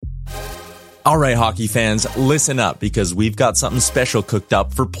All right, hockey fans, listen up because we've got something special cooked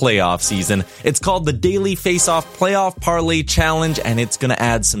up for playoff season. It's called the Daily Face-Off Playoff Parlay Challenge, and it's going to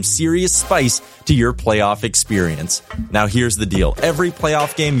add some serious spice to your playoff experience. Now, here's the deal. Every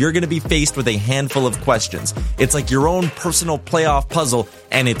playoff game, you're going to be faced with a handful of questions. It's like your own personal playoff puzzle,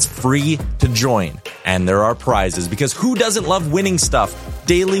 and it's free to join. And there are prizes, because who doesn't love winning stuff?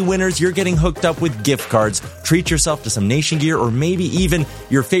 Daily winners, you're getting hooked up with gift cards. Treat yourself to some Nation gear or maybe even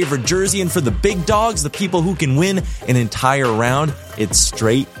your favorite jersey. And for the big dogs, the people who can win an entire round, it's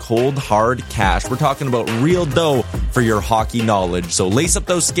straight, cold, hard cash. We're talking about real dough for your hockey knowledge. So lace up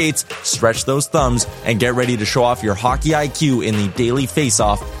those skates, stretch those thumbs, and get ready to show off your hockey IQ in the Daily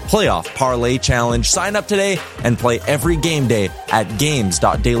Face-Off Playoff Parlay Challenge. Sign up today and play every game day at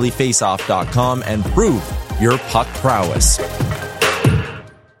games.dailyfaceoff.com and prove your puck prowess.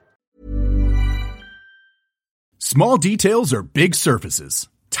 Small details are big surfaces.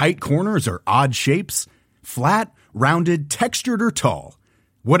 Tight corners are odd shapes. Flat, rounded, textured, or tall.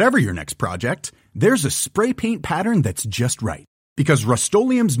 Whatever your next project, there's a spray paint pattern that's just right. Because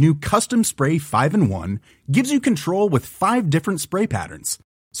Rust-Oleum's new Custom Spray 5-in-1 gives you control with 5 different spray patterns.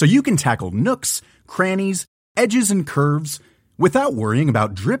 So you can tackle nooks, crannies, edges, and curves without worrying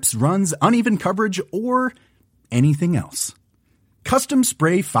about drips, runs, uneven coverage, or anything else. Custom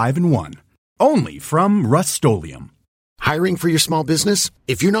Spray 5-in-1. Only from Rust-Oleum. Hiring for your small business?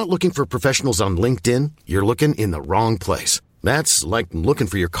 If you're not looking for professionals on LinkedIn, you're looking in the wrong place. That's like looking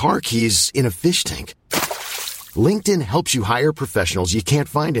for your car keys in a fish tank. LinkedIn helps you hire professionals you can't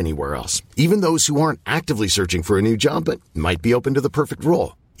find anywhere else, even those who aren't actively searching for a new job but might be open to the perfect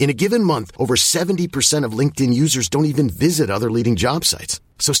role. In a given month, over 70% of LinkedIn users don't even visit other leading job sites.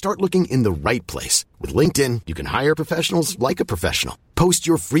 So start looking in the right place. With LinkedIn, you can hire professionals like a professional. Post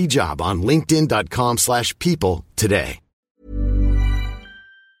your free job on linkedin.com/people today.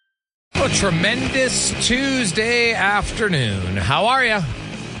 A tremendous Tuesday afternoon. How are you?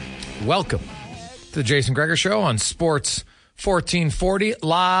 Welcome to the Jason Gregor Show on Sports 1440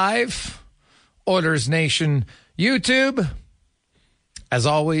 live, Oilers Nation YouTube. As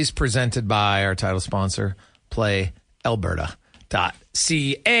always, presented by our title sponsor,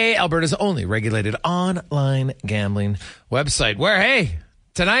 PlayAlberta.ca, Alberta's only regulated online gambling website. Where, hey,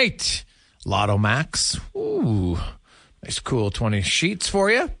 tonight, Lotto Max. Ooh, nice cool 20 sheets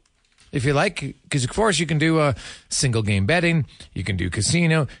for you, if you like. Because, of course, you can do single game betting. You can do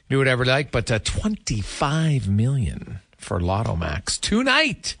casino, do whatever you like. But $25 million for Lotto Max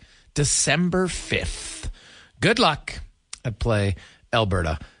tonight, December 5th. Good luck at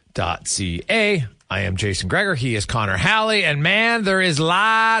PlayAlberta.ca. I am Jason Gregor. He is Connor Halley. And, man, there is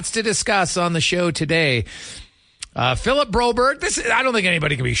lots to discuss on the show today. Philip Broberg. I don't think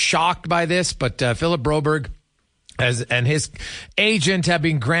anybody can be shocked by this, but Philip Broberg and his agent have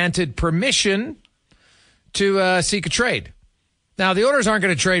been granted permission to seek a trade. Now, the Oilers aren't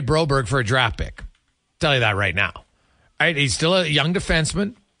going to trade Broberg for a draft pick. I'll tell you that right now. Right? He's still a young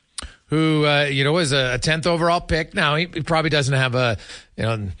defenseman who, is a 10th overall pick. Now, he probably doesn't have that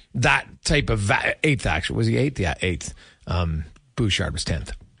type of 8th, actually. Was he 8th? Yeah, 8th. Bouchard was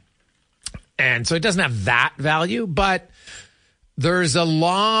 10th. And so it doesn't have that value, but there's a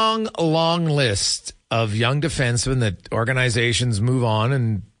long, long list of young defensemen that organizations move on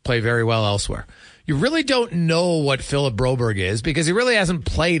and play very well elsewhere. You really don't know what Philip Broberg is because he really hasn't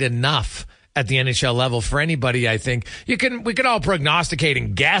played enough at the NHL level for anybody. I think we could all prognosticate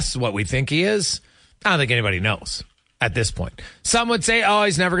and guess what we think he is. I don't think anybody knows at this point. Some would say, oh,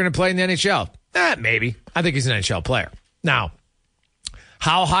 he's never going to play in the NHL. Maybe. I think he's an NHL player. Now,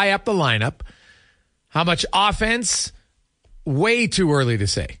 how high up the lineup, how much offense, way too early to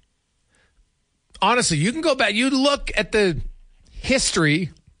say. Honestly, you can go back. You look at the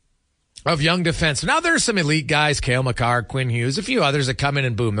history of young defense. Now, there's some elite guys, Cale Makar, Quinn Hughes, a few others that come in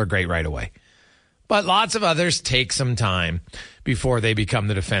and boom, they're great right away. But lots of others take some time before they become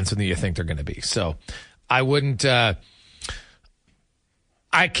the defenseman that you think they're going to be. So I wouldn't, I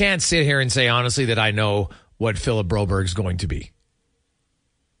can't sit here and say honestly that I know what Philip Broberg's going to be.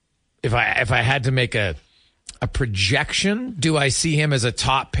 If I had to make a projection, do I see him as a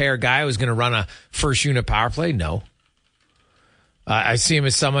top pair guy who's going to run a first unit power play? No. I see him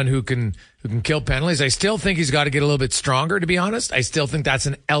as someone who can kill penalties. I still think he's got to get a little bit stronger, to be honest. I still think that's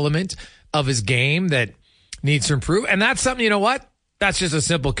an element of his game that needs to improve. And that's something, you know what? That's just a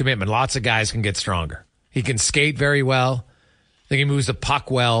simple commitment. Lots of guys can get stronger. He can skate very well. I think he moves the puck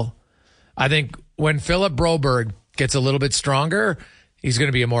well. I think when Philip Broberg gets a little bit stronger, he's going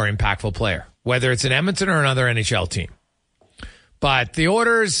to be a more impactful player, whether it's in Edmonton or another NHL team. But the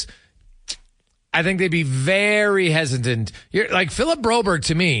Oilers, I think they'd be very hesitant. Like Philip Broberg,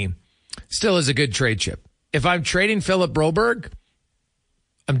 to me, still is a good trade chip. If I'm trading Philip Broberg,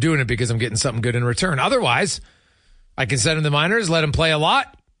 I'm doing it because I'm getting something good in return. Otherwise, I can send him the minors, let him play a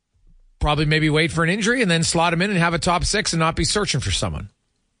lot, probably maybe wait for an injury, and then slot him in and have a top 6 and not be searching for someone.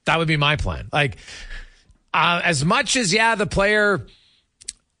 That would be my plan. Like, as much as, the player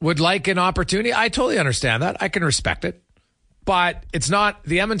would like an opportunity, I totally understand that. I can respect it. But it's not,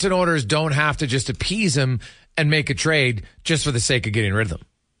 the Edmonton Oilers don't have to just appease him and make a trade just for the sake of getting rid of them.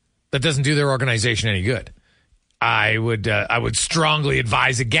 That doesn't do their organization any good. I would strongly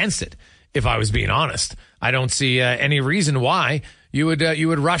advise against it if I was being honest. I don't see any reason why you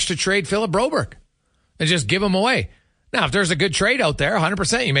would rush to trade Philip Broberg and just give him away. Now, if there's a good trade out there,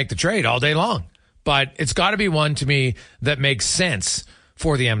 100% you make the trade all day long. But it's got to be one, to me, that makes sense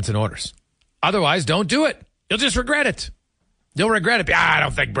for the Edmonton Oilers. Otherwise, don't do it. You'll just regret it. You'll regret it. I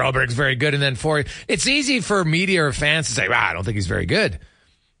don't think Broberg's very good. And then it's easy for media or fans to say, I don't think he's very good.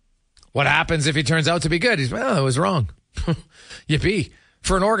 What happens if he turns out to be good? I was wrong. Yippee.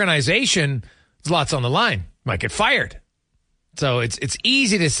 For an organization, there's lots on the line. Might get fired. So it's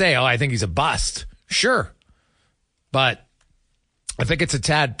easy to say, I think he's a bust. Sure. But I think it's a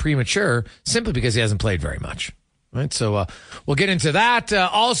tad premature simply because he hasn't played very much. Right? So we'll get into that.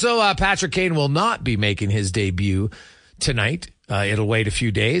 Also, Patrick Kane will not be making his debut tonight. It'll wait a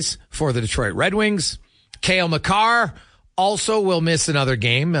few days for the Detroit Red Wings. Cale Makar also will miss another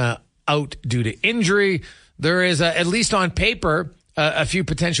game out due to injury. There is, at least on paper, a few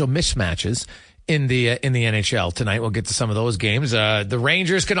potential mismatches in the NHL tonight. We'll get to some of those games. The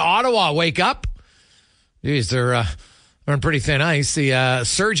Rangers, can Ottawa wake up? Jeez, they're on pretty thin ice. The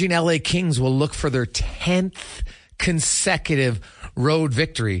surging LA Kings will look for their 10th consecutive road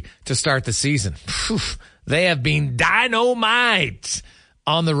victory to start the season. Whew, they have been dynamite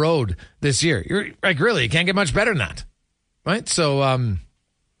on the road this year. You're like, really, you can't get much better than that, right? So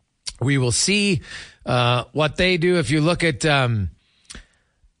we will see what they do. If you look at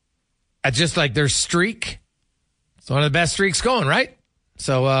just like their streak, it's one of the best streaks going, right?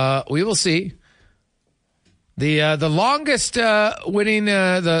 So we will see. The longest winning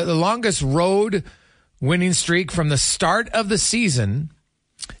the longest road winning streak from the start of the season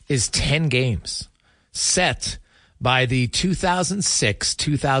is 10 games, set by the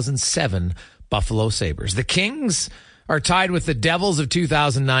 2006-2007 Buffalo Sabres. The Kings are tied with the Devils of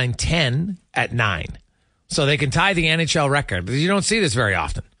 2009-10 at 9. So they can tie the NHL record, but you don't see this very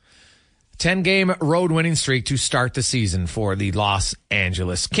often. 10-game road winning streak to start the season for the Los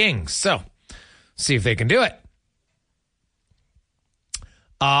Angeles Kings. So see if they can do it.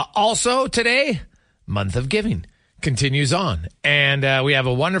 Also today, Month of Giving continues on. And we have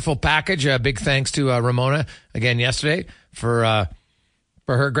a wonderful package. Big thanks to Ramona again yesterday for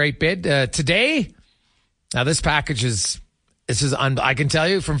her great bid. Today, now this package I can tell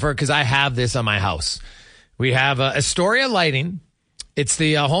you because I have this on my house. We have Astoria Lighting. It's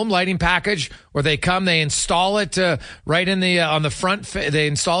the home lighting package where they install it right in on the front. They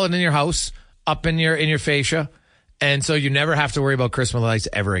install it in your house, up in your fascia. And so you never have to worry about Christmas lights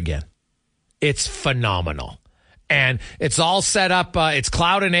ever again. It's phenomenal. And it's all set up. It's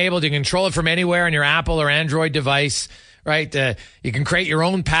cloud enabled. You can control it from anywhere on your Apple or Android device, right? You can create your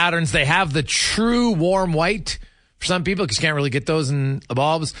own patterns. They have the true warm white for some people because you can't really get those in the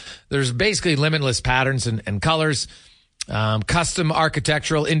bulbs. There's basically limitless patterns and colors, custom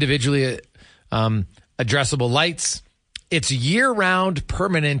architectural, individually addressable lights. It's year-round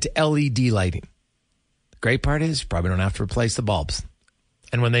permanent LED lighting. Great part is you probably don't have to replace the bulbs.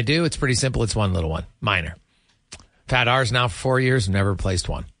 And when they do, it's pretty simple. It's one little one, minor. I've had ours now for 4 years and never replaced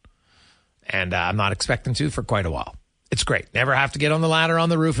one. And I'm not expecting to for quite a while. It's great. Never have to get on the ladder on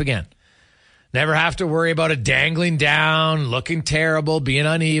the roof again. Never have to worry about it dangling down, looking terrible, being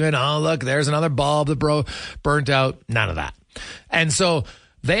uneven. Oh, look, there's another bulb that burnt out. None of that. And so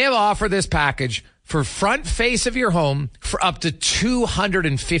they have offered this package for front face of your home for up to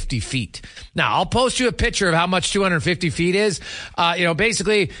 250 feet. Now, I'll post you a picture of how much 250 feet is.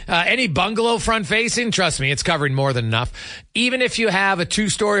 Basically, any bungalow front facing, trust me, it's covering more than enough. Even if you have a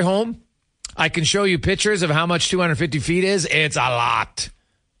 2-story home, I can show you pictures of how much 250 feet is. It's a lot,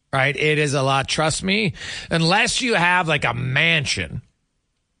 right? It is a lot. Trust me. Unless you have like a mansion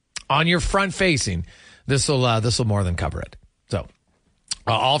on your front facing, this will more than cover it. So,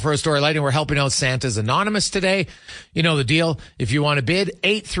 all for Astoria Lighting. We're helping out Santa's Anonymous today. You know the deal. If you want to bid,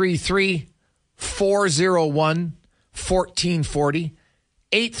 833-401-1440.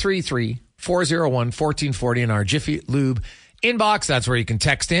 833-401-1440 in our Jiffy Lube inbox. That's where you can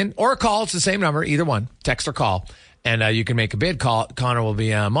text in or call. It's the same number, either one, text or call. And you can make a bid. Connor will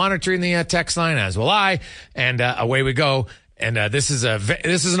be monitoring the text line, as will I. And away we go. And this is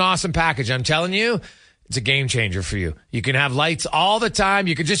an awesome package. I'm telling you, it's a game changer for you. You can have lights all the time.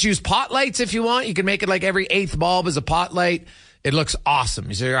 You can just use pot lights if you want. You can make it like every 8th bulb is a pot light. It looks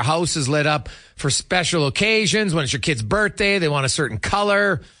awesome. So your house is lit up for special occasions. When it's your kid's birthday, they want a certain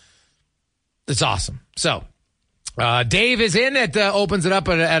color. It's awesome. So Dave is in. It opens it up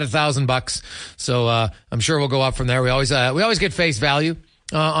at $1,000. So I'm sure we'll go up from there. We always get face value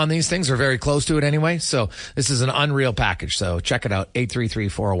on these things. We're very close to it anyway. So this is an unreal package. So check it out.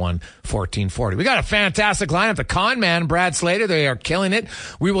 833-401-1440. We got a fantastic lineup. The con man, Brad Slater, they are killing it.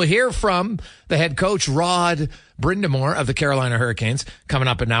 We will hear from the head coach, Rod Brindamore of the Carolina Hurricanes, coming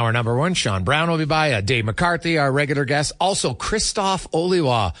up in hour number 1. Sean Brown will be by. Dave McCarthy, our regular guest. Also, Christoph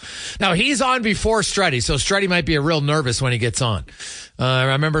Oliwa. Now, he's on before Struddy, so Struddy might be real nervous when he gets on. I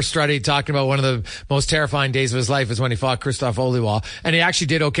remember Struddy talking about one of the most terrifying days of his life is when he fought Christoph Oliwa, and he actually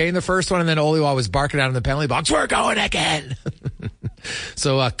did okay in the first one, and then Oliwa was barking out in the penalty box, "We're going again!"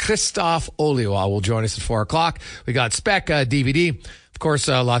 So Christoph Oliwa will join us at 4 o'clock. We got Spec DVD. Of course,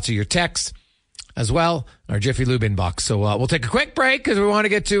 lots of your texts as well, our Jiffy Lube inbox. So we'll take a quick break because we want to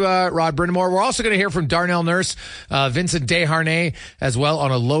get to Rod Brindamore. We're also going to hear from Darnell Nurse, Vincent Desharnais as well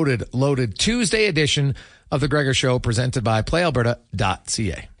on a loaded Tuesday edition of the Gregor Show presented by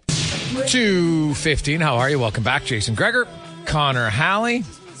PlayAlberta.ca. 2:15. How are you? Welcome back. Jason Gregor, Connor Halley.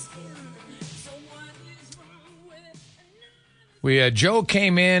 Joe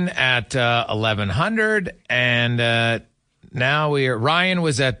came in at 1100 and now Ryan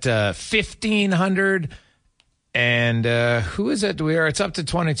was at 1500 and who is it? It's up to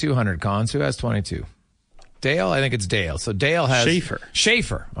 2200. Cons, who has 22? Dale? I think it's Dale. So Dale has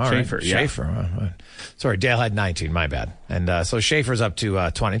Schaefer. All right. Yeah. Schaefer. Sorry, Dale had 19. My bad. And so Schaefer's up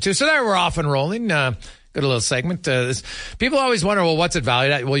to 22. So there we're off and rolling. Got a little segment. People always wonder, well, what's it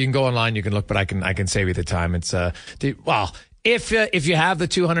valued at? Well, you can go online, you can look, but I can save you the time. It's if you have the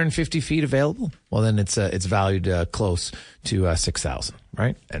 250 feet available, well, then it's valued close to 6,000,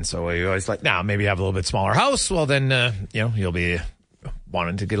 right? And so you always now maybe you have a little bit smaller house. Well, then you'll be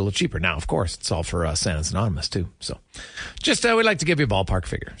wanting to get a little cheaper. Now, of course, it's all for Santa's Anonymous too. So just we'd like to give you a ballpark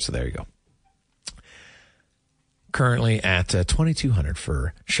figure. So there you go. Currently at 2,200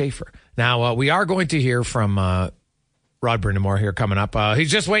 for Schaefer. Now we are going to hear from Rod Brindamore here coming up.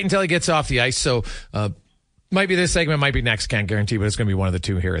 He's just waiting until he gets off the ice. So might be this segment, might be next, can't guarantee, but it's going to be one of the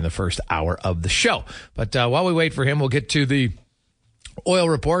two here in the first hour of the show. But while we wait for him, we'll get to the oil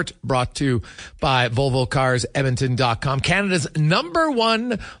report brought to you by VolvoCarsEdmonton.com, Canada's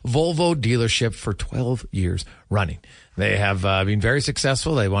 #1 Volvo dealership for 12 years running. They have been very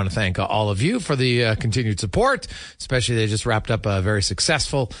successful. They want to thank all of you for the continued support, especially they just wrapped up a very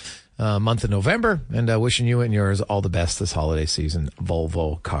successful month of November, and wishing you and yours all the best this holiday season.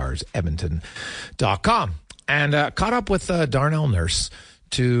 VolvoCarsEdmonton.com. And caught up with Darnell Nurse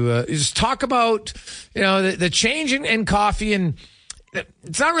to just talk about, the change in coffee. And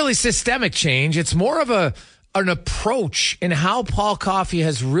it's not really systemic change. It's more of an approach in how Paul Coffey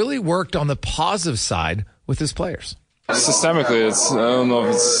has really worked on the positive side with his players. Systemically, I don't know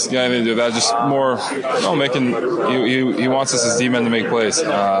if it's got anything to do with that. Just more, he wants us as D-men to make plays.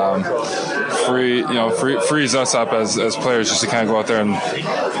 Frees us up as players just to kind of go out there and,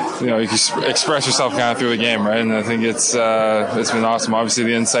 you can express yourself kind of through the game, right? And I think it's been awesome. Obviously,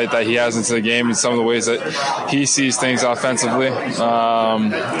 the insight that he has into the game and some of the ways that he sees things offensively, as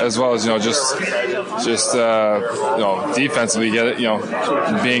well as, defensively, you get it,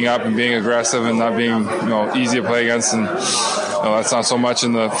 being up and being aggressive and not being, easy to play against. And that's not so much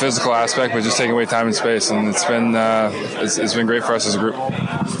in the physical aspect, but just taking away time and space. And it's been great for us as a group.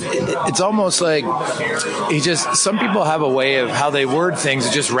 It's almost like some people have a way of how they word things.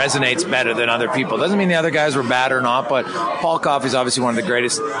 It just resonates better than other people. Doesn't mean the other guys were bad or not, but Paul Coffey is obviously one of the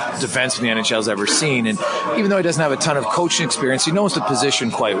greatest defensemen the NHL's ever seen. And even though he doesn't have a ton of coaching experience, he knows the position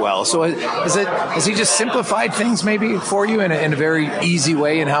quite well. So has he just simplified things maybe for you in a very easy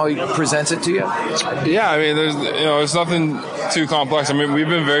way in how he presents it to you? Yeah, I mean, there's nothing too complex. I mean, we've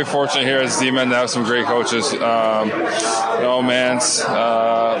been very fortunate here as D-men to have some great coaches. Mance,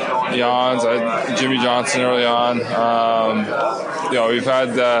 Jans, Jimmy Johnson early on. We've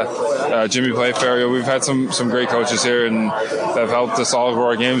had Jimmy Playfair. We've had some great coaches here and that have helped us all grow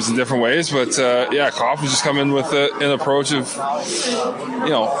our games in different ways. But Coffey's just come in with an approach of, I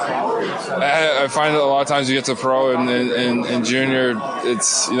find that a lot of times you get to pro and junior,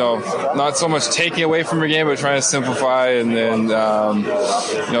 it's not so much taking away from your game, but trying to simplify and then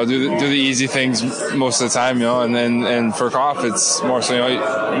do the easy things most of the time. And for Coff, it's more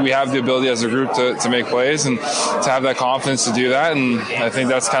so we have the ability as a group to make plays and to have that confidence to do that. And I think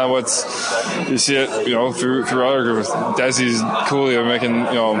that's kind of what you see it, through other groups. Desi's, Cooley are making,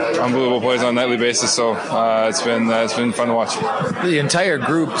 unbelievable plays on a nightly basis. So it's been fun to watch. The entire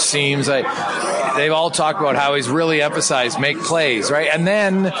group seems like they've all talked about how he's really emphasized make plays, right? And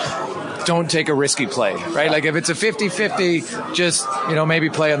then don't take a risky play, right? Like if it's a 50-50, just, maybe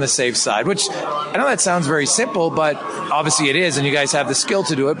play on the safe side, which I know that sounds very simple, but obviously it is, and you guys have the skill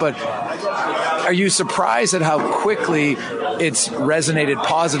to do it. But are you surprised at how quickly it's resonated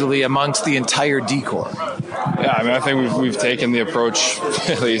positively amongst the entire decor? Yeah, I think we've taken the approach,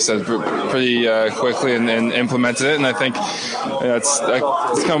 like you said, pretty quickly and implemented it, and I think that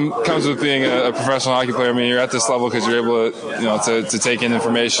comes with being a professional hockey player. I mean, you're at this level because you're able to, to take in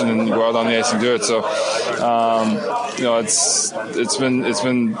information and go out on the ice and do it. So, it's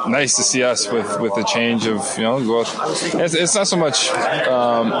been nice to see us with the change of it's not so much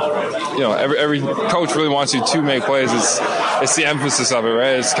every coach really wants you to make plays. It's the emphasis of it,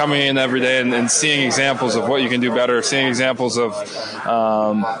 right? It's coming in every day and seeing examples of what you can do better, seeing examples of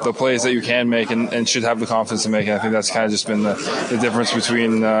the plays that you can make and should have the confidence to make. And I think that's kind of just been the difference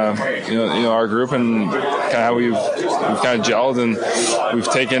between our group and kind of how we've kind of gelled, and we've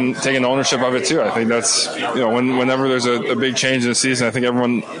taken ownership of it too. I think that's whenever there's a big change in the season, I think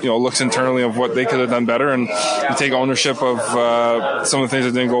everyone looks internally of what they could have done better, and we take ownership of some of the things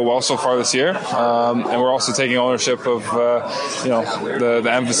that didn't go well so far this year, and we're also taking ownership of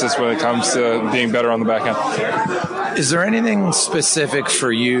the emphasis when it comes to being better on the back end. Is there anything specific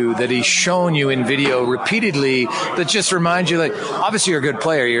for you that he's shown you in video repeatedly that just reminds you, like, obviously you're a good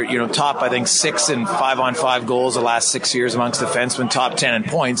player, you're top, I think, 6 in 5-on-5 goals the last 6 years amongst defensemen, top 10 in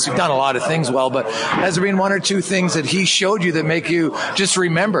points. You've done a lot of things well, but has there been one or two things that he showed you that make you just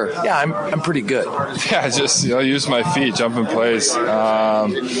remember, I'm pretty good? Yeah, just use my feet, jump in plays.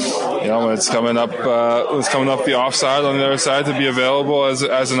 When it's coming up the offside on the other side, to be available as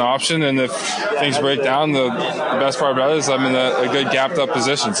an option, and if things break down, the best part about it is I'm in a good gapped up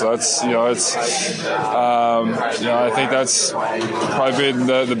position. So that's I think that's probably been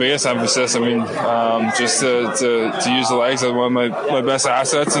the biggest emphasis. I mean, just to use the legs as one of my best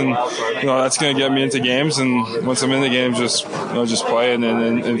assets, and that's going to get me into games. And once I'm in the game, just play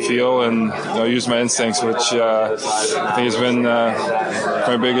and feel and use my instincts, which I think has been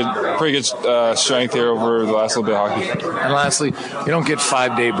pretty good strength here over the last little bit of hockey. And lastly, you don't get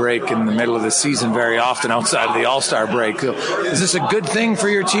 5-day break in the middle of the season very often outside of the All-Star break. Is this a good thing for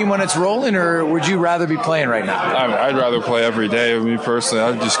your team when it's rolling, or would you rather be playing right now? I'd rather play every day. Me personally,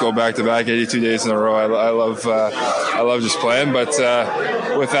 I'd just go back to back 82 days in a row. I love just playing. But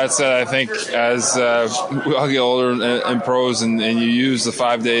with that said, I think as we all get older and pros, and you use the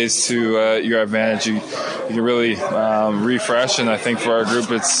 5 days to your advantage, you can really refresh. And I think for our group,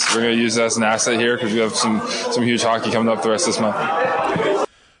 we're going to use that as an asset here because we have some huge hockey coming up the rest of this month.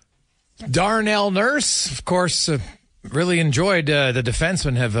 Darnell Nurse, of course, really enjoyed the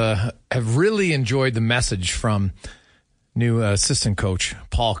defensemen have really enjoyed the message from new assistant coach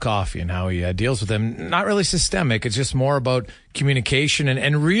Paul Coffey and how he deals with them. Not really systemic. It's just more about communication,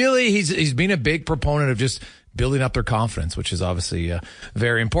 and really he's been a big proponent of just building up their confidence, which is obviously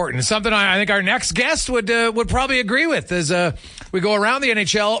very important. It's something I think our next guest would probably agree with as we go around the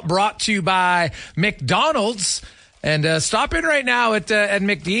NHL, brought to you by McDonald's. And stop in right now at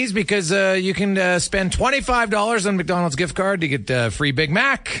McD's because you can spend $25 on McDonald's gift card to get free Big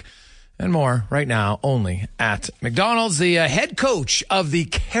Mac and more right now only at McDonald's. The head coach of the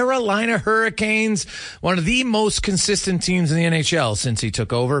Carolina Hurricanes, one of the most consistent teams in the NHL since he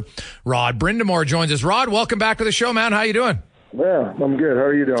took over, Rod Brindamore joins us. Rod, welcome back to the show, man. How you doing? Yeah, I'm good. How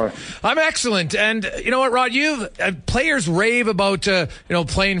are you doing? I'm excellent. And you know what, Rod? Players rave about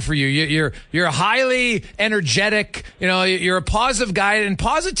playing for you. You're highly energetic. You're a positive guy. And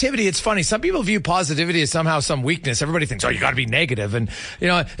positivity, it's funny. Some people view positivity as somehow some weakness. Everybody thinks, you got to be negative. And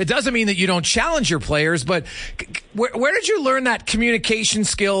it doesn't mean that you don't challenge your players. But where did you learn that communication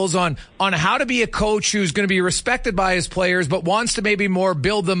skills on how to be a coach who's going to be respected by his players, but wants to maybe more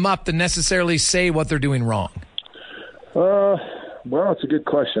build them up than necessarily say what they're doing wrong? Well, it's a good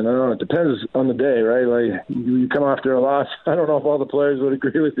question. I don't know. It depends on the day, right? Like you come after a loss. I don't know if all the players would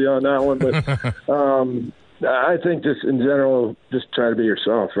agree with you on that one, but I think just in general, just try to be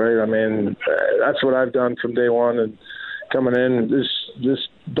yourself, right? I mean, that's what I've done from day one, and coming in, just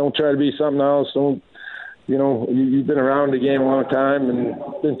don't try to be something else. Don't, you've been around the game a long time and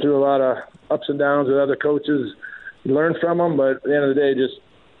been through a lot of ups and downs with other coaches. You learn from them, but at the end of the day, just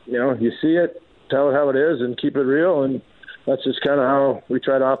you see it, tell it how it is, and keep it real, and that's just kind of how we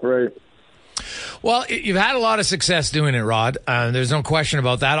try to operate. Well, you've had a lot of success doing it, Rod. There's no question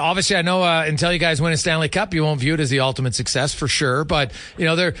about that. Obviously, I know until you guys win a Stanley Cup, you won't view it as the ultimate success for sure. But,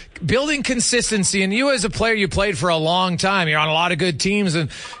 they're building consistency. And you as a player, you played for a long time. You're on a lot of good teams. And,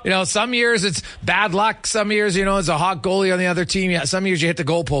 some years it's bad luck. Some years, it's a hot goalie on the other team. Some years you hit the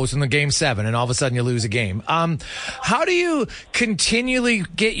goalpost in the game 7 and all of a sudden you lose a game. How do you continually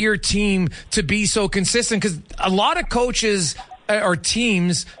get your team to be so consistent? Because a lot of coaches or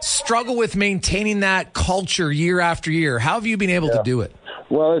teams struggle with maintaining that culture year after year. How have you been able to do it?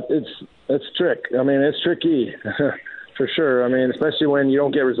 Well, it's trick. I mean, it's tricky for sure. I mean, especially when you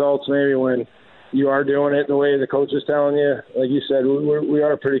don't get results, maybe when you are doing it the way the coach is telling you. Like you said, we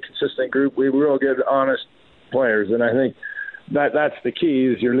are a pretty consistent group. We're real good, honest players. And I think that's the key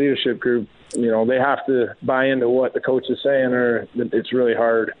is your leadership group. They have to buy into what the coach is saying or it's really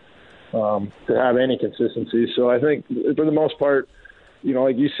hard to have any consistency. So I think for the most part,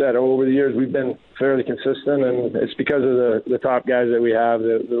 like you said, over the years we've been fairly consistent, and it's because of the top guys that we have,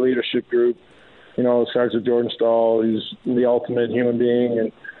 the leadership group. It starts with Jordan Stahl, who's the ultimate human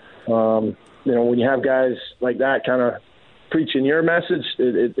being, and when you have guys like that kind of preaching your message,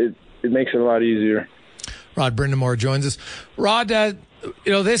 it makes it a lot easier. Rod Brindamore joins us. Rod,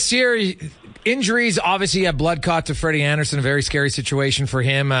 this year, injuries, obviously, you have blood clot to Freddie Anderson, a very scary situation for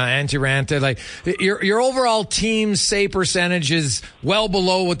him, and to Ranta. Like, your overall team save percentage is well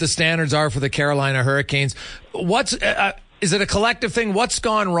below what the standards are for the Carolina Hurricanes. Is it a collective thing? What's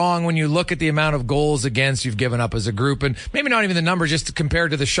gone wrong when you look at the amount of goals against you've given up as a group, and maybe not even the number, just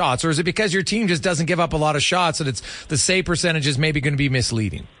compared to the shots? Or is it because your team just doesn't give up a lot of shots and it's the save percentage is maybe going to be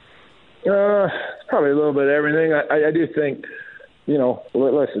misleading? Probably a little bit of everything. I do think,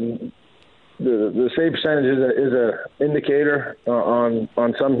 listen, the save percentage is a indicator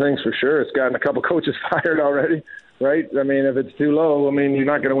on some things for sure. It's gotten a couple coaches fired already, right? I mean, if it's too low, you're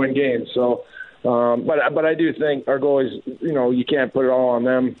not going to win games. So, but I do think our goalies, you can't put it all on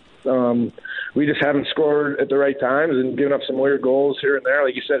them. We just haven't scored at the right times and given up some weird goals here and there.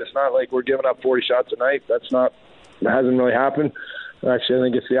 Like you said, it's not like we're giving up 40 shots a night. That hasn't really happened. Actually, I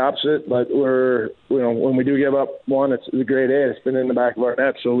think it's the opposite. But when we do give up one, it's a grade A. It's been in the back of our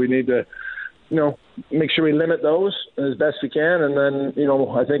net, so we need to, make sure we limit those as best we can. And then,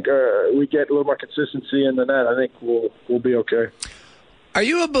 I think we get a little more consistency in the net. I think we'll be okay. Are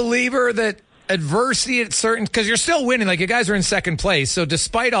you a believer that adversity at certain, because you're still winning, like you guys are in second place, so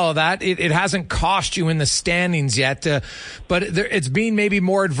despite all of that, it hasn't cost you in the standings yet, but it's been maybe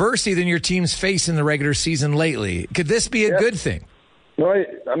more adversity than your team's faced in the regular season lately. Could this be a good thing? Well,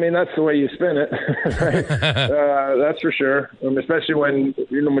 I mean, that's the way you spin it, right? That's for sure. Especially when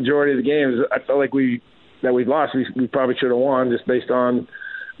the majority of the games, I felt like we've lost, we probably should have won, just based on,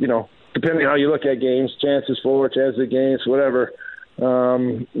 depending on how you look at games, chances for, chances against, whatever.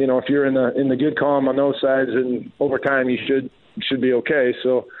 If you're in the good column on those sides, and over time you should be okay.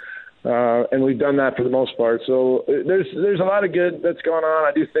 So, and we've done that for the most part. So there's a lot of good that's going on.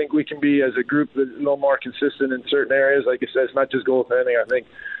 I do think we can be, as a group, a little more consistent in certain areas. Like I said, it's not just goaltending. I think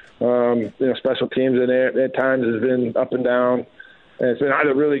special teams at times has been up and down, and it's been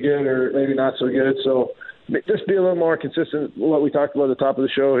either really good or maybe not so good. So just be a little more consistent. What we talked about at the top of the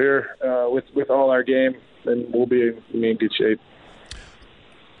show here with all our game, and we'll be in good shape.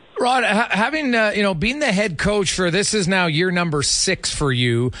 Rod, having being the head coach for this is now year number 6 for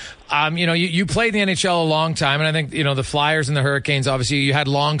you. You played in the NHL a long time, and I think the Flyers and the Hurricanes. Obviously, you had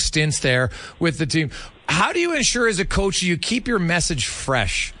long stints there with the team. How do you ensure, as a coach, you keep your message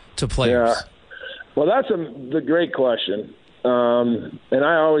fresh to players? Yeah, well, that's the great question, and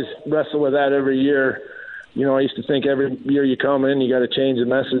I always wrestle with that every year. I used to think every year you come in, you got to change the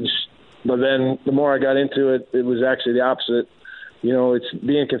message, but then the more I got into it, it was actually the opposite. It's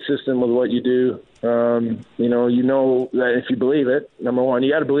being consistent with what you do. That if you believe it, number one,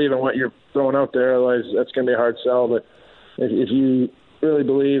 you got to believe in what you're throwing out there. Otherwise, that's going to be a hard sell. But if you really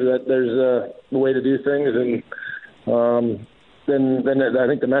believe that there's a way to do things, and then I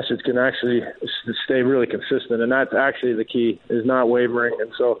think the message can actually stay really consistent. And that's actually the key, is not wavering.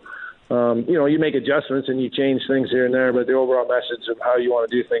 And so, you make adjustments and you change things here and there, but the overall message of how you want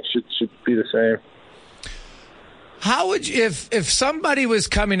to do things should be the same. How would you, if somebody was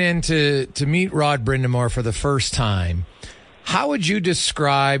coming in to meet Rod Brindamore for the first time, how would you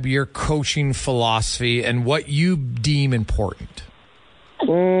describe your coaching philosophy and what you deem important?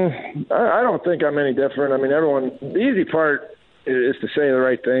 I don't think I'm any different. I mean, the easy part is to say the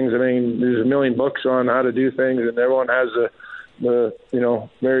right things. I mean, there's a million books on how to do things, and everyone has the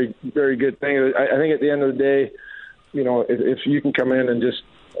very, very good thing. I think at the end of the day, if you can come in and just,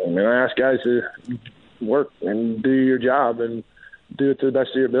 I ask guys to work and do your job, and do it to the best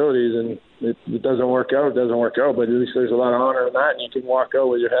of your abilities. And it doesn't work out, but at least there's a lot of honor in that, and you can walk out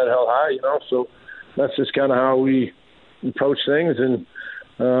with your head held high, So that's just kind of how we approach things, and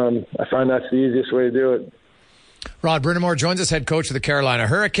I find that's the easiest way to do it. Rod Brind'Amour joins us, head coach of the Carolina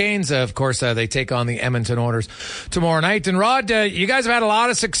Hurricanes. Of course, they take on the Edmonton Oilers tomorrow night. And Rod, you guys have had a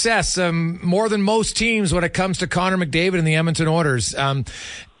lot of success, more than most teams when it comes to Connor McDavid and the Edmonton Oilers.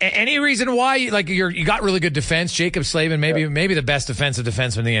 Any reason why? You got really good defense. Jacob Slavin, maybe the best defensive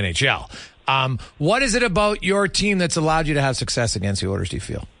defenseman in the NHL. What is it about your team that's allowed you to have success against the Oilers, do you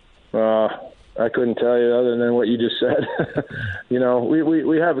feel? I couldn't tell you other than what you just said.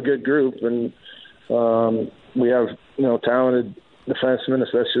 We have a good group, and we have talented defensemen,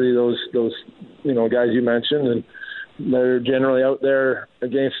 especially those guys you mentioned, and they're generally out there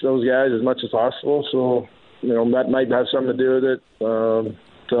against those guys as much as possible. So that might have something to do with it.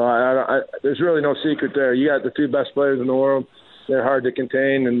 So I there's really no secret there. You got the two best players in the world. They're hard to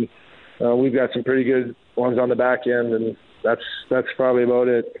contain, and we've got some pretty good ones on the back end, and that's probably about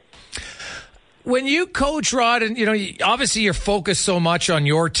it. When you coach, Rod, and obviously you're focused so much on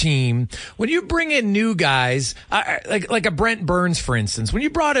your team, when you bring in new guys, like a Brent Burns, for instance, when you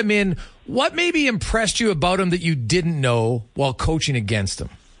brought him in, what maybe impressed you about him that you didn't know while coaching against him?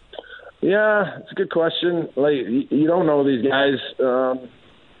 Yeah, it's a good question. Like, you don't know these guys,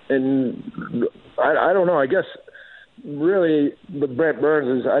 and I don't know. I guess really with Brent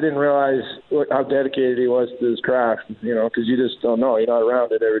Burns is I didn't realize how dedicated he was to his craft. Because you just don't know. You're not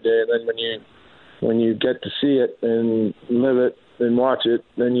around it every day, and then when you get to see it and live it and watch it,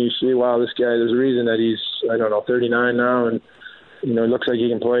 then you see, wow, this guy, there's a reason that he's, 39 now, and, it looks like he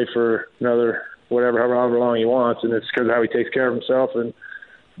can play for another however long he wants, and it's because of how he takes care of himself and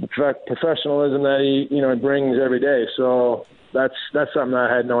the professionalism that he, brings every day. So that's something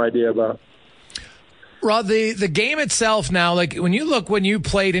I had no idea about. Rod, the game itself now, like when you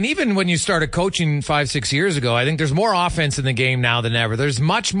played, and even when you started coaching 5-6 years ago, I think there's more offense in the game now than ever. There's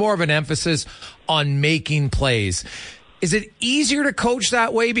much more of an emphasis on making plays. Is it easier to coach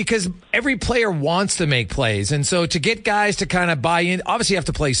that way? Because every player wants to make plays. And so to get guys to kind of buy in, obviously you have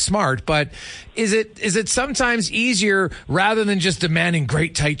to play smart, but is it sometimes easier rather than just demanding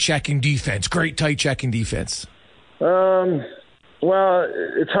great tight checking defense? Well,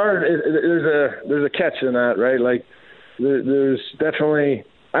 it's hard. There's a catch in that, right? Like, there's definitely.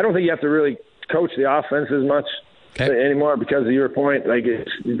 I don't think you have to really coach the offense as much anymore because of your point. Like,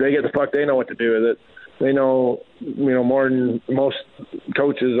 they get the puck, they know what to do with it. They know, more than most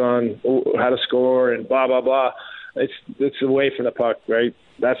coaches on how to score and blah blah blah. It's away from the puck, right?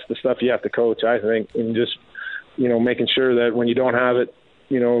 That's the stuff you have to coach, I think, and just making sure that when you don't have it,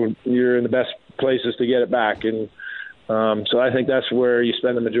 you're in the best places to get it back. And so I think that's where you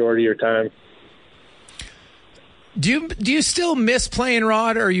spend the majority of your time. Do you still miss playing,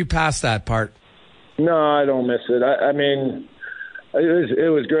 Rod, or are you past that part? No, I don't miss it. I mean,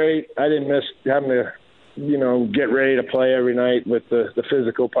 it was great. I didn't miss having to, get ready to play every night with the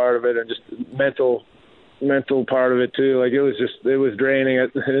physical part of it and just mental part of it too. Like, it was draining.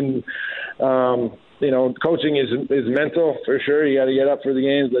 And coaching is mental for sure. You got to get up for the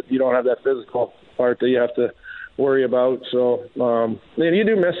games, but you don't have that physical part that you have to worry about. So you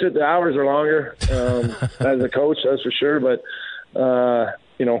do miss it. The hours are longer as a coach, that's for sure. But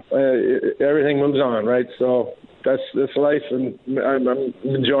everything moves on, right? So that's life, and I'm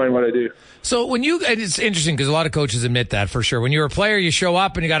enjoying what I do. So it's interesting because a lot of coaches admit that for sure. When you're a player, you show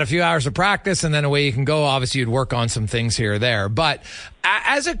up and you got a few hours of practice, and then away you can go. Obviously, you'd work on some things here or there. But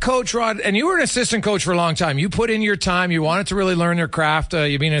as a coach, Rod, and you were an assistant coach for a long time, you put in your time. You wanted to really learn your craft.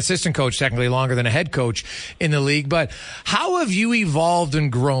 You've been an assistant coach technically longer than a head coach in the league. But how have you evolved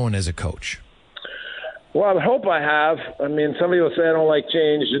and grown as a coach? Well, I hope I have. I mean, some people say I don't like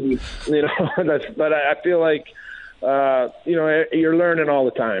change, and but I feel like you're learning all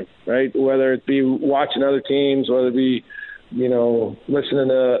the time, right? Whether it be watching other teams, whether it be listening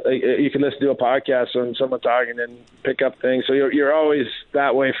to, you can listen to a podcast on someone talking and pick up things. So you're always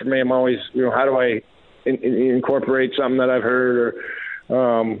that way for me. I'm always, how do I incorporate something that I've heard, or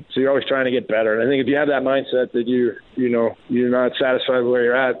so you're always trying to get better. And I think if you have that mindset that you're not satisfied with where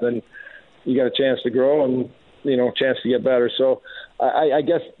you're at, then you got a chance to grow and, chance to get better. So I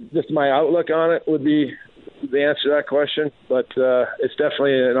guess just my outlook on it would be the answer to that question, but it's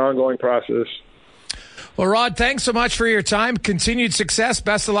definitely an ongoing process. Well, Rod, thanks so much for your time. Continued success.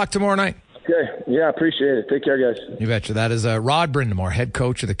 Best of luck tomorrow night. Okay. Yeah, appreciate it. Take care, guys. You betcha. That is Rod Brind'Amour, head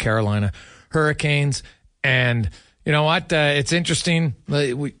coach of the Carolina Hurricanes. And you know what? It's interesting.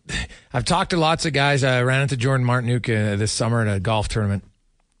 I've talked to lots of guys. I ran into Jordan Martinook this summer at a golf tournament.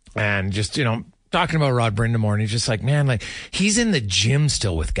 And just, talking about Rod Brindamore, and he's just like, man, like he's in the gym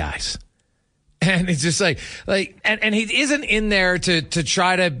still with guys. And it's just like, and he isn't in there to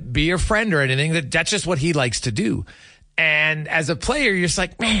try to be a friend or anything. That's just what he likes to do. And as a player, you're just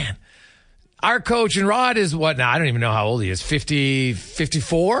like, man, our coach and Rod is what now? I don't even know how old he is.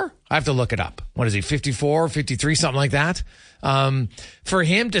 54? I have to look it up. What is he? 54, 53, something like that. For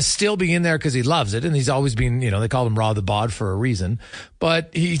him to still be in there because he loves it. And he's always been, they call him Rod the Bod for a reason.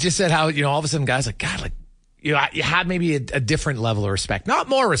 But he just said how, all of a sudden guys like, God, like, you have maybe a different level of respect, not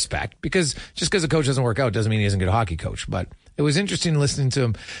more respect, because just because a coach doesn't work out doesn't mean he isn't a good hockey coach. But it was interesting listening to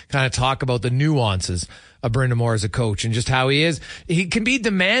him kind of talk about the nuances of Brindamore as a coach and just how he is. He can be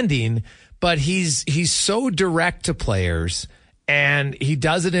demanding, but he's so direct to players, and he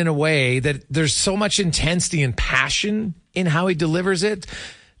does it in a way that there's so much intensity and passion in how he delivers it.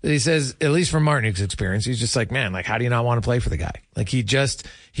 He says, at least from Martin's experience, he's just like, man, like, how do you not want to play for the guy? Like,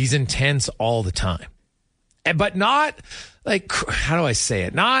 he's intense all the time. But not like, how do I say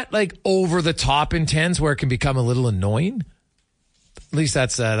it? Not like over the top intense where it can become a little annoying. At least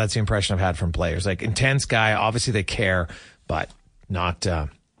that's the impression I've had from players. Like, intense guy, obviously they care, but not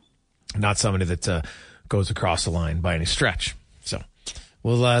somebody that goes across the line by any stretch. So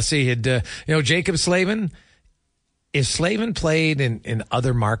we'll see. Jacob Slavin, if Slavin played in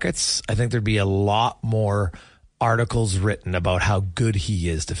other markets, I think there'd be a lot more articles written about how good he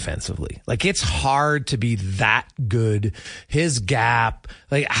is defensively. Like, it's hard to be that good. His gap,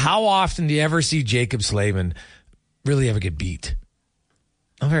 like, how often do you ever see Jacob Slavin really ever get beat?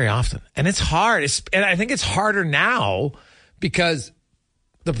 Not very often. And it's hard. And I think it's harder now because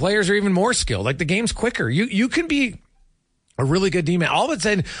the players are even more skilled. Like, the game's quicker. You can be a really good D-man. All of a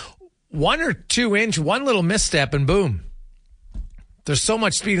sudden, 1 or 2 inch, one little misstep, and boom. There's so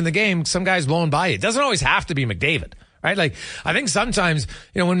much speed in the game, some guy's blown by you. It doesn't always have to be McDavid, right? Like, I think sometimes,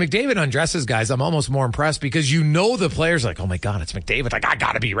 when McDavid undresses guys, I'm almost more impressed because the player's like, oh my God, it's McDavid. Like, I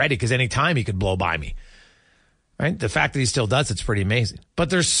got to be ready because anytime he could blow by me, right? The fact that he still does it's pretty amazing.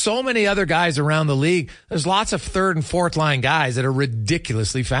 But there's so many other guys around the league. There's lots of third and fourth line guys that are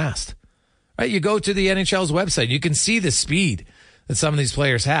ridiculously fast, right? You go to the NHL's website, you can see the speed that some of these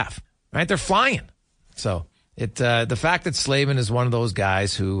players have, right? They're flying. So, the fact that Slavin is one of those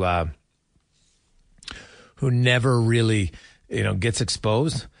guys who never really, gets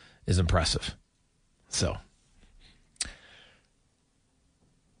exposed is impressive. So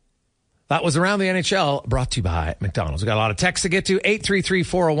that was Around the NHL, brought to you by McDonald's. We got a lot of texts to get to.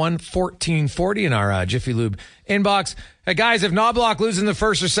 833-401-1440 in our Jiffy Lube inbox. Hey guys, if Knobloch loses in the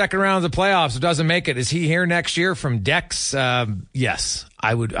first or second round of the playoffs, it doesn't make it, is he here next year? From Dex, yes,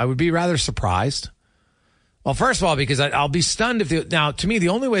 I would be rather surprised. Well, first of all, because I'll be stunned now, to me, the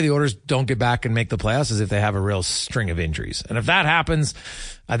only way the Oilers don't get back and make the playoffs is if they have a real string of injuries. And if that happens,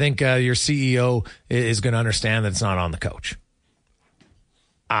 I think your CEO is going to understand that it's not on the coach.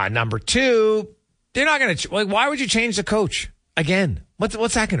 Number two, they're not going to, why would you change the coach again?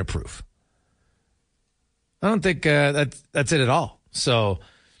 What's that going to prove? I don't think that's it at all. So,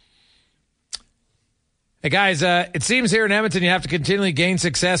 hey guys, it seems here in Edmonton you have to continually gain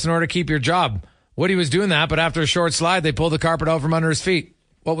success in order to keep your job. Woody was doing that, but after a short slide, they pulled the carpet out from under his feet.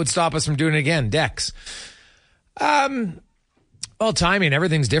 What would stop us from doing it again? Dex. Well, timing,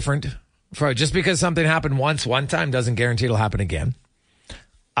 everything's different. Just because something happened once, one time, doesn't guarantee it'll happen again.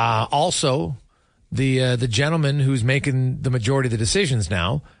 Also, the gentleman who's making the majority of the decisions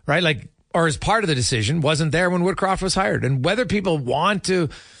now, right? Like, or as part of the decision, wasn't there when Woodcroft was hired. And whether people want to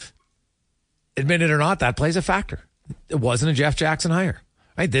admit it or not, that plays a factor. It wasn't a Jeff Jackson hire,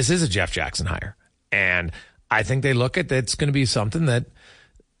 right? This is a Jeff Jackson hire. And I think they look at that it's going to be something that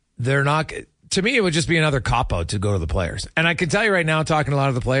they're not, to me, it would just be another cop-out to go to the players. And I can tell you right now, talking to a lot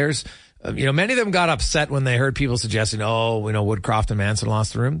of the players, many of them got upset when they heard people suggesting, Woodcroft and Manson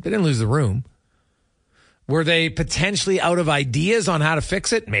lost the room. They didn't lose the room. Were they potentially out of ideas on how to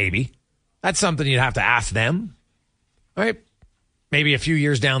fix it? Maybe. That's something you'd have to ask them, right? Maybe a few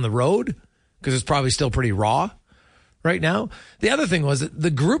years down the road, because it's probably still pretty raw right now. The other thing was that the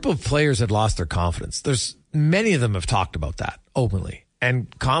group of players had lost their confidence. Many of them have talked about that openly.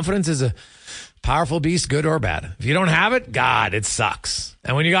 And confidence is a powerful beast, good or bad. If you don't have it, God, it sucks.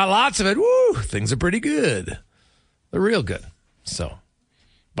 And when you got lots of it, woo, things are pretty good. They're real good. So,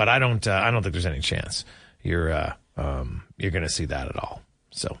 but I don't think there's any chance you're going to see that at all.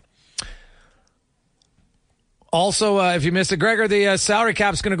 So, also, if you missed it, Gregor, the salary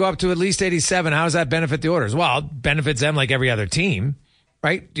cap's going to go up to at least 87. How does that benefit the Oilers? Well, it benefits them like every other team,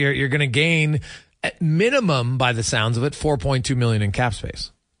 right? You're going to gain, at minimum, by the sounds of it, $4.2 million in cap space.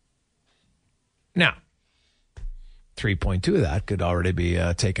 Now, 3.2 of that could already be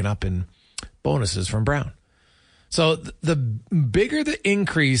taken up in bonuses from Brown. So the bigger the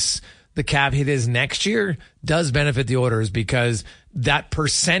increase the cap hit is next year does benefit the Oilers, because that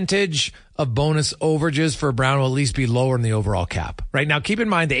percentage of bonus overages for Brown will at least be lower in the overall cap. Right now, keep in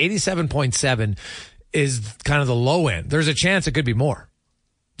mind the 87.7 is kind of the low end. There's a chance it could be more,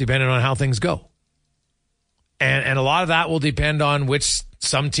 depending on how things go. And a lot of that will depend on which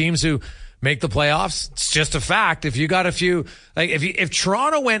some teams who make the playoffs. It's just a fact. If you got a few, like if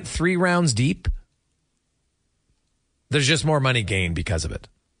Toronto went 3 rounds deep, there's just more money gained because of it.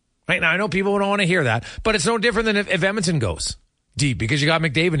 Right now, I know people don't want to hear that, but it's no different than if Edmonton goes deep, because you got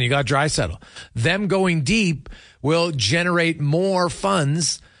McDavid and you got Draisaitl. Them going deep will generate more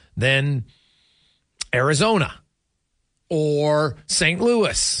funds than Arizona or St.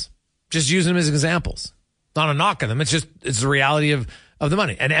 Louis. Just using them as examples. Not a knock on them. It's the reality of the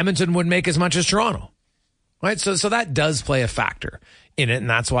money. And Edmonton would make as much as Toronto. Right? So that does play a factor in it, and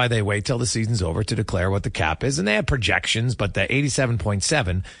that's why they wait till the season's over to declare what the cap is. And they have projections, but the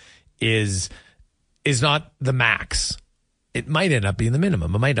 87.7 is not the max. It might end up being the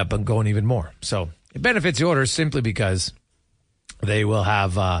minimum. It might end up going even more. So it benefits the Oilers simply because they will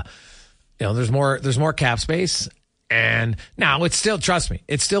have, there's more cap space. And now it's still, trust me,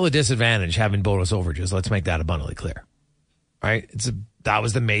 it's still a disadvantage having bonus overages. Let's make that abundantly clear. Right? That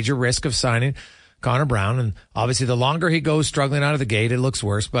was the major risk of signing Connor Brown. And obviously the longer he goes struggling out of the gate, it looks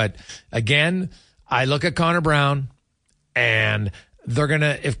worse. But again, I look at Connor Brown, and they're going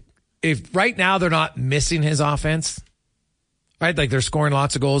to, if right now they're not missing his offense, right? Like they're scoring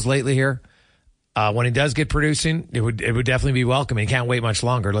lots of goals lately here. When he does get producing, it would definitely be welcome. He can't wait much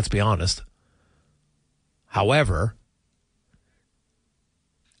longer. Let's be honest. However,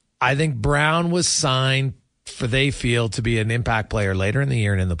 I think Brown was signed for, they feel, to be an impact player later in the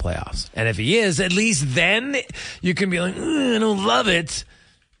year and in the playoffs. And if he is, at least then you can be like, I don't love it,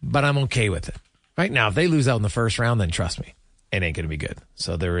 but I'm okay with it. Right now, if they lose out in the first round, then trust me, it ain't going to be good.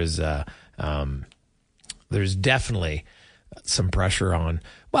 So there's definitely some pressure on,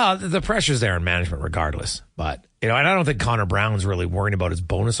 well, the pressure's there on management regardless. But, and I don't think Connor Brown's really worrying about his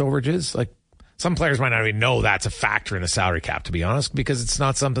bonus overages. Like, some players might not even know that's a factor in the salary cap, to be honest, because it's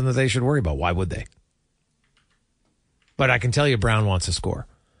not something that they should worry about. Why would they? But I can tell you Brown wants to score.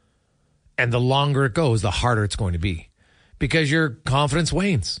 And the longer it goes, the harder it's going to be, because your confidence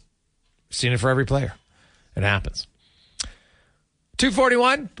wanes. I've seen it for every player. It happens.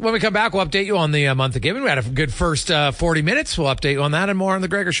 2:41. When we come back, we'll update you on the month of giving. We had a good first 40 minutes. We'll update you on that and more on the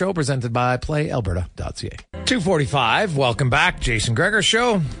Gregor Show, presented by PlayAlberta.ca. 2:45. Welcome back. Jason Gregor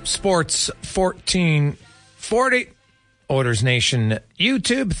Show. Sports 1440. Oilers Nation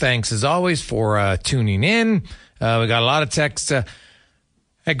YouTube. Thanks as always for tuning in. We got a lot of texts.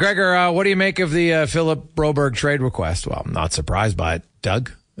 Hey, Gregor, what do you make of the Philip Broberg trade request? Well, I'm not surprised by it.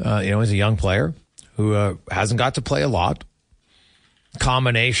 Doug, he's a young player who hasn't got to play a lot.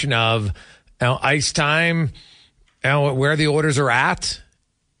 Combination of ice time, where the Oilers are at,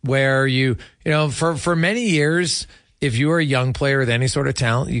 where for many years, if you were a young player with any sort of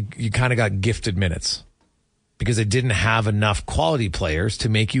talent, you kind of got gifted minutes because it didn't have enough quality players to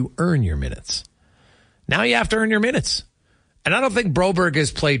make you earn your minutes. Now you have to earn your minutes. And I don't think Broberg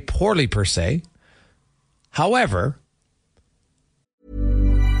has played poorly per se. However,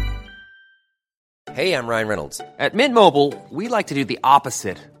 Hey, I'm Ryan Reynolds. At Mint Mobile, we like to do the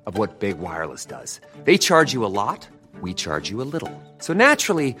opposite of what Big Wireless does. They charge you a lot, we charge you a little. So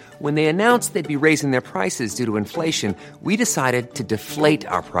naturally, when they announced they'd be raising their prices due to inflation, we decided to deflate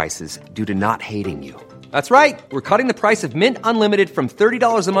our prices due to not hating you. That's right. We're cutting the price of Mint Unlimited from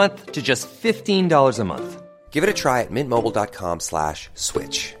 $30 a month to just $15 a month. Give it a try at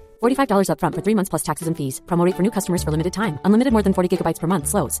mintmobile.com/switch. $45 up front for 3 months plus taxes and fees. Promo rate for new customers for limited time. Unlimited more than 40 gigabytes per month.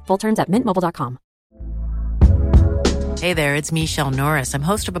 Slows full terms at mintmobile.com. Hey there, it's Michelle Norris. I'm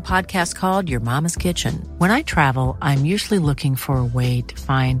host of a podcast called Your Mama's Kitchen. When I travel, I'm usually looking for a way to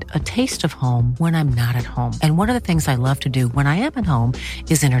find a taste of home when I'm not at home. And one of the things I love to do when I am at home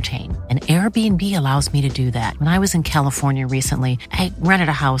is entertain. And Airbnb allows me to do that. When I was in California recently, I rented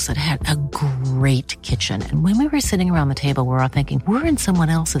a house that had a great kitchen. And when we were sitting around the table, we were all thinking, we're in someone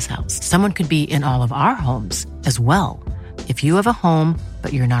else's house. Someone could be in all of our homes as well. If you have a home,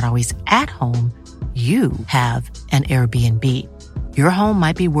 but you're not always at home, you have an Airbnb. Your home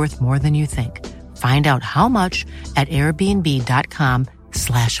might be worth more than you think. Find out how much at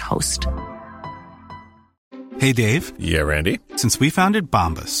airbnb.com/host. Hey, Dave. Yeah, Randy. Since we founded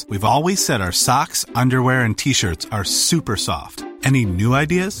Bombas, we've always said our socks, underwear, and T-shirts are super soft. Any new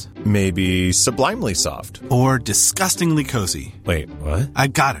ideas? Maybe sublimely soft. Or disgustingly cozy. Wait, what? I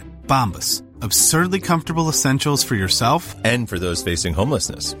got it. Bombas. Absurdly comfortable essentials for yourself and for those facing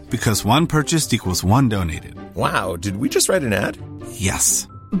homelessness. Because one purchased equals one donated. Wow, did we just write an ad? Yes.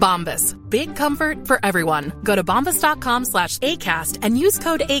 Bombas. Big comfort for everyone. Go to bombas.com/ACAST and use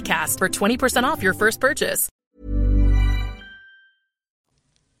code ACAST for 20% off your first purchase.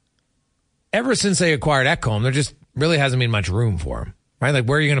 Ever since they acquired Ekholm, there just really hasn't been much room for him. Right? Like,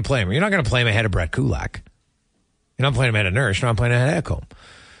 where are you going to play him? You're not going to play him ahead of Brett Kulak. You're not playing him ahead of Nurse. You're not playing him ahead of Ekholm.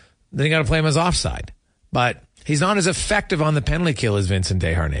 Then you got to play him as offside. But he's not as effective on the penalty kill as Vincent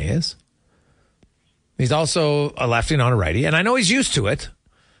Desharnais is. He's also a lefty, not a righty. And I know he's used to it.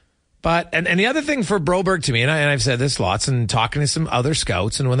 But, and the other thing for Broberg to me, and I've said this lots and talking to some other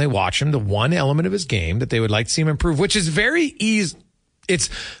scouts, and when they watch him, the one element of his game that they would like to see him improve, which is very easy. It's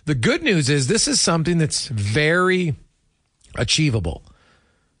the good news is this is something that's very achievable.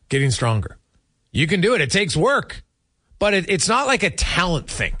 Getting stronger. You can do it. It takes work. But it's not like a talent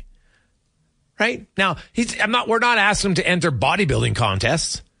thing. Right? Now, we're not asking him to enter bodybuilding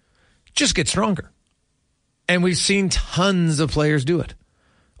contests. Just get stronger. And we've seen tons of players do it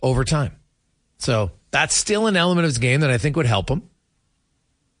over time. So that's still an element of his game that I think would help him.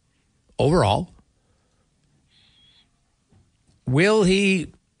 Overall. Will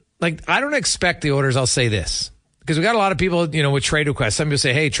he, I don't expect the Oilers, I'll say this. Because we got a lot of people, with trade requests. Some people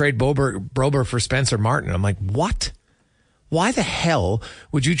say, hey, trade Broberg for Spencer Martin. I'm like, what? Why the hell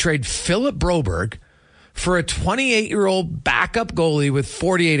would you trade Philip Broberg for a 28-year-old backup goalie with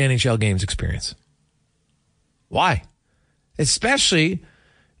 48 NHL games experience? Why? Especially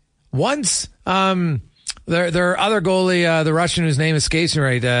once their other goalie, the Russian whose name escapes me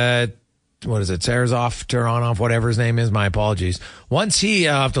right, what is it, Taranov, whatever his name is, my apologies. Once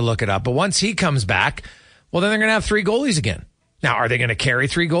I'll have to look it up, but once he comes back, well, then they're going to have 3 goalies again. Now, are they going to carry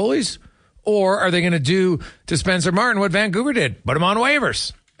 3 goalies? Or are they going to do to Spencer Martin what Vancouver did? Put him on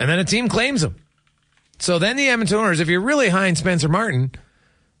waivers. And then a team claims him. So then the Edmonton Oilers, if you're really high in Spencer Martin,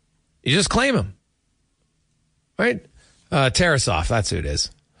 you just claim him. Right? Tarasov, that's who it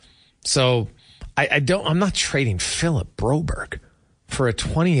is. So I'm not trading Philip Broberg for a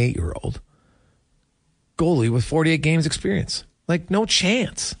 28-year-old goalie with 48 games experience. No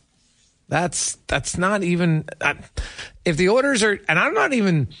chance. That's not even, if the Oilers are, and I'm not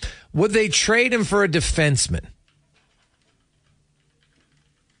even, would they trade him for a defenseman?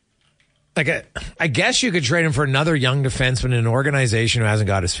 I guess you could trade him for another young defenseman in an organization who hasn't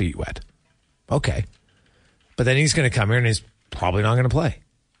got his feet wet. Okay. But then he's going to come here and he's probably not going to play.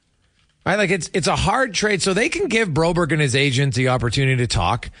 Right? It's a hard trade. So they can give Broberg and his agent the opportunity to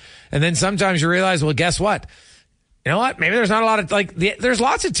talk. And then sometimes you realize, well, guess what? You know what? Maybe there's not a lot of, there's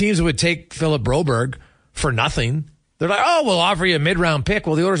lots of teams that would take Philip Broberg for nothing. They're like, oh, we'll offer you a mid-round pick.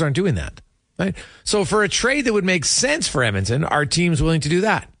 Well, the Oilers aren't doing that. Right? So for a trade that would make sense for Edmonton, are teams willing to do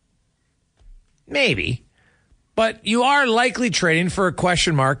that? Maybe. But you are likely trading for a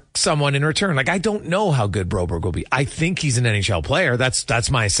question mark someone in return. I don't know how good Broberg will be. I think he's an NHL player.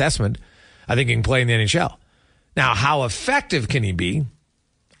 That's my assessment. I think he can play in the NHL. Now, how effective can he be?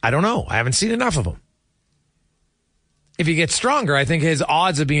 I don't know. I haven't seen enough of him. If he gets stronger, I think his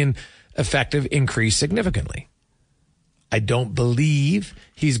odds of being effective increase significantly. I don't believe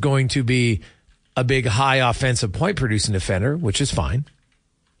he's going to be a big, high offensive point-producing defender, which is fine.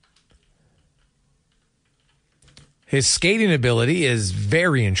 His skating ability is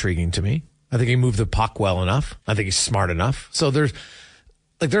very intriguing to me. I think he moved the puck well enough. I think he's smart enough. So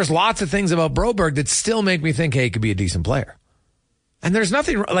there's lots of things about Broberg that still make me think, hey, he could be a decent player. And there's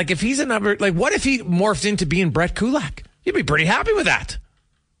nothing, if he's a number, what if he morphed into being Brett Kulak? You'd be pretty happy with that.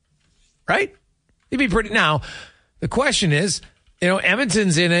 Right? You'd be pretty. Now, the question is,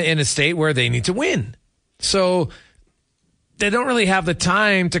 Edmonton's in a state where they need to win. So they don't really have the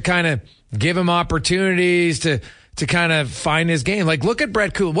time to kind of give him opportunities to kind of find his game. Look at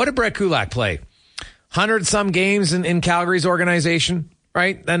Brett Kulak. What did Brett Kulak play? 100-some games in Calgary's organization,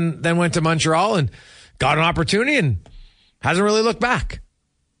 right? Then went to Montreal and got an opportunity and hasn't really looked back.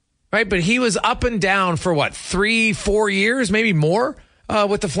 Right? But he was up and down for 3-4 years, maybe more,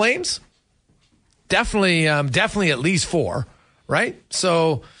 with the Flames. Definitely at least 4, right?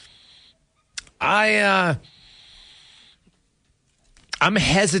 So I'm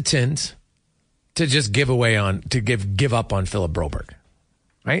hesitant to just give up on Philip Broberg.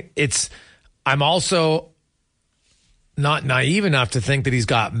 Right? I'm also not naive enough to think that he's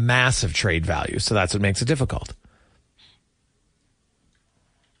got massive trade value, so that's what makes it difficult.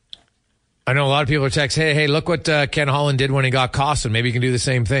 I know a lot of people are texting, hey, look what Ken Holland did when he got Kostin. Maybe he can do the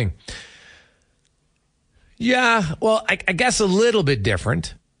same thing. Yeah, well, I guess a little bit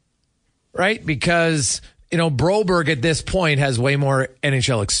different, right? Because, Broberg at this point has way more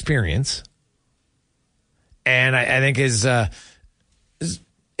NHL experience. and I think is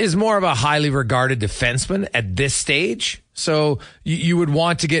more of a highly regarded defenseman at this stage. So you would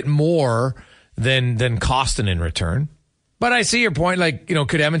want to get more than Kostin in return. But I see your point. Like,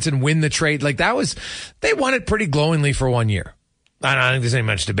 could Edmonton win the trade? Like they won it pretty glowingly for 1 year. I don't think there's any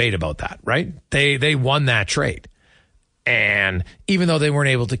much debate about that, right? They won that trade. And even though they weren't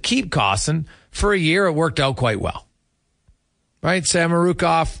able to keep Kostin, for a year it worked out quite well. Right?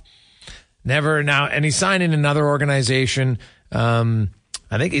 Samorukov never now, and he signed in another organization. I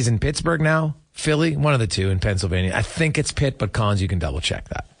think he's in Pittsburgh now, Philly, one of the two in Pennsylvania. I think it's Pitt, but Cons, you can double check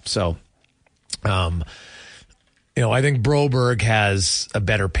that. So, I think Broberg has a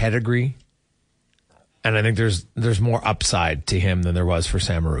better pedigree, and I think there's more upside to him than there was for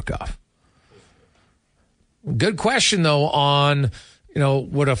Samorukov. Good question, though, on,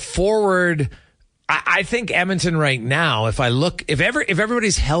 would a forward... I think Edmonton right now, if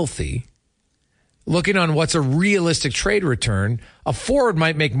everybody's healthy, looking on what's a realistic trade return, a forward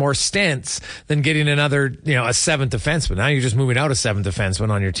might make more sense than getting another, a seventh defenseman. Now you're just moving out a seventh defenseman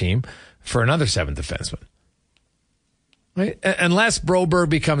on your team for another seventh defenseman. Right? Unless Broberg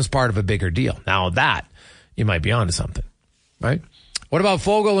becomes part of a bigger deal. Now that, you might be onto something. Right? What about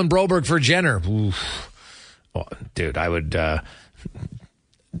Foegele and Broberg for Jenner? Oof. Oh, dude, I would...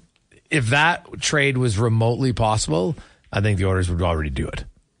 if that trade was remotely possible, I think the Oilers would already do it.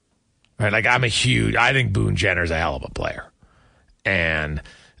 Right? Like, I think Boone Jenner's a hell of a player. And,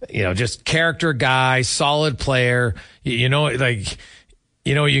 just character guy, solid player. You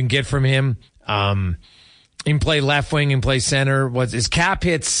can get from him. He can play left wing and play center. His cap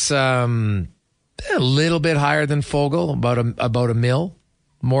hits a little bit higher than Foegele, about a mil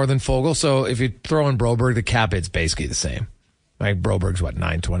more than Foegele. So if you throw in Broberg, the cap hit's basically the same. Like, Broberg's what,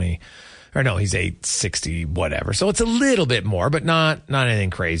 920? Or no, he's 860, whatever. So it's a little bit more, but not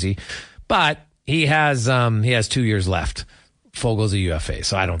anything crazy. But he has 2 years left. Fogel's a UFA,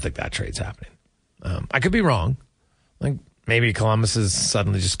 so I don't think that trade's happening. I could be wrong. Like, maybe Columbus is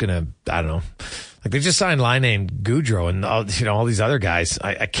suddenly just gonna, I don't know. Like, they just signed Laine and Goudreau and all these other guys.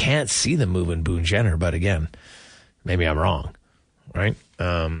 I can't see them moving Boone Jenner, but again, maybe I'm wrong, right?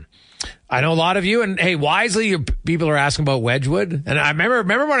 I know a lot of you, and hey, wisely, people are asking about Wedgwood. And I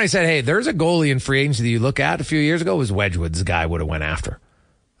remember when I said, hey, there's a goalie in free agency that you look at a few years ago, was Wedgwood's the guy I would have went after.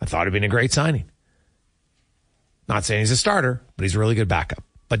 I thought it'd been a great signing. Not saying he's a starter, but he's a really good backup.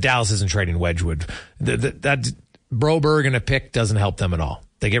 But Dallas isn't trading Wedgwood. That Broberg and a pick doesn't help them at all.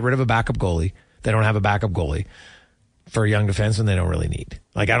 They get rid of a backup goalie. They don't have a backup goalie for a young defenseman they don't really need.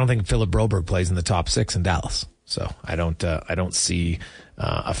 Like, I don't think Philip Broberg plays in the top six in Dallas. So I don't see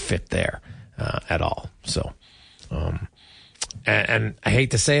a fit there at all. So, and I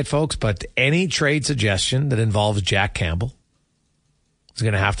hate to say it, folks, but any trade suggestion that involves Jack Campbell is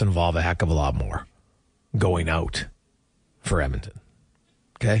going to have to involve a heck of a lot more going out for Edmonton.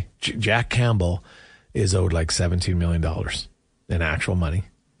 Okay, Jack Campbell is owed like $17 million in actual money.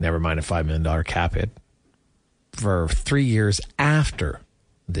 Never mind a $5 million cap hit for 3 years after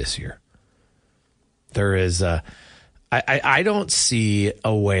this year. There is I don't see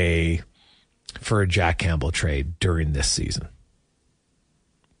a way for a Jack Campbell trade during this season.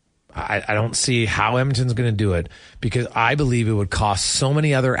 I don't see how Edmonton's going to do it, because I believe it would cost so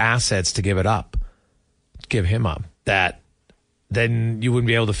many other assets to give him up, that then you wouldn't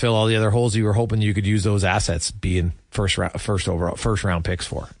be able to fill all the other holes you were hoping you could use those assets being first round picks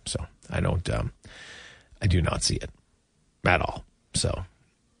for. So I do not see it at all. So.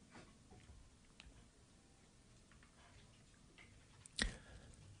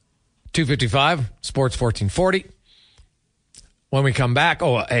 $2.55, Sports 1440. When we come back,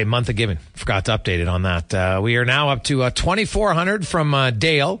 month of giving. Forgot to update it on that. We are now up to $2,400 from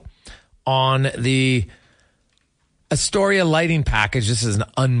Dale on the Astoria lighting package. This is an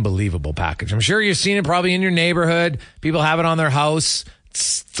unbelievable package. I'm sure you've seen it probably in your neighborhood. People have it on their house.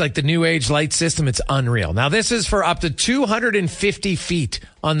 It's like the new age light system. It's unreal. Now, this is for up to 250 feet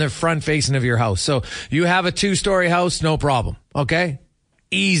on the front facing of your house. So you have a 2-story house, no problem. Okay?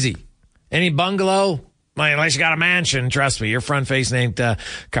 Easy. Any bungalow, unless you got a mansion, trust me, your front facing ain't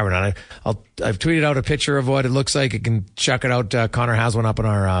covered on it. I've tweeted out a picture of what it looks like. You can check it out. Connor has one up on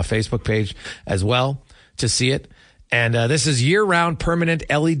our Facebook page as well to see it. And this is year-round permanent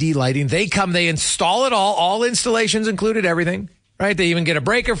LED lighting. They install it all installations included, everything. Right? They even get a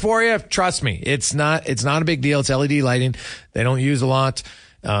breaker for you. Trust me, it's not a big deal. It's LED lighting. They don't use a lot.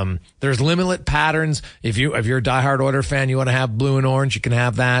 There's limited patterns. If you're a diehard Oilers fan, you want to have blue and orange, you can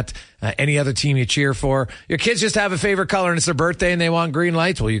have that. Any other team you cheer for. Your kids just have a favorite color and it's their birthday and they want green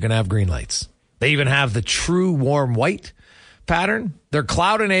lights. Well, you can have green lights. They even have the true warm white, pattern. They're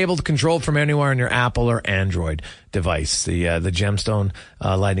cloud-enabled, controlled from anywhere on your Apple or Android device. The gemstone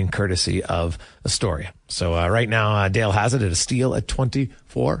lighting courtesy of Astoria. So right now, Dale has it at a steal at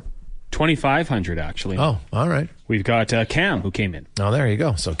 $2,500 actually. Oh, all right. We've got Cam who came in. Oh, there you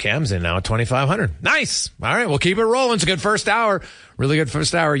go. So Cam's in now at $2,500. Nice. All right, we'll keep it rolling. It's a good first hour. Really good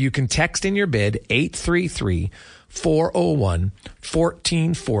first hour. You can text in your bid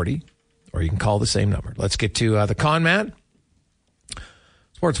 833-401-1440, or you can call the same number. Let's get to the Con Man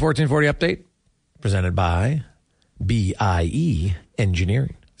Sports 1440 update presented by BIE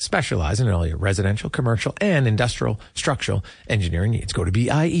Engineering. Specializing in all your residential, commercial, and industrial structural engineering needs. Go to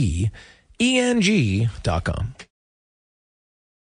BIEENG.com.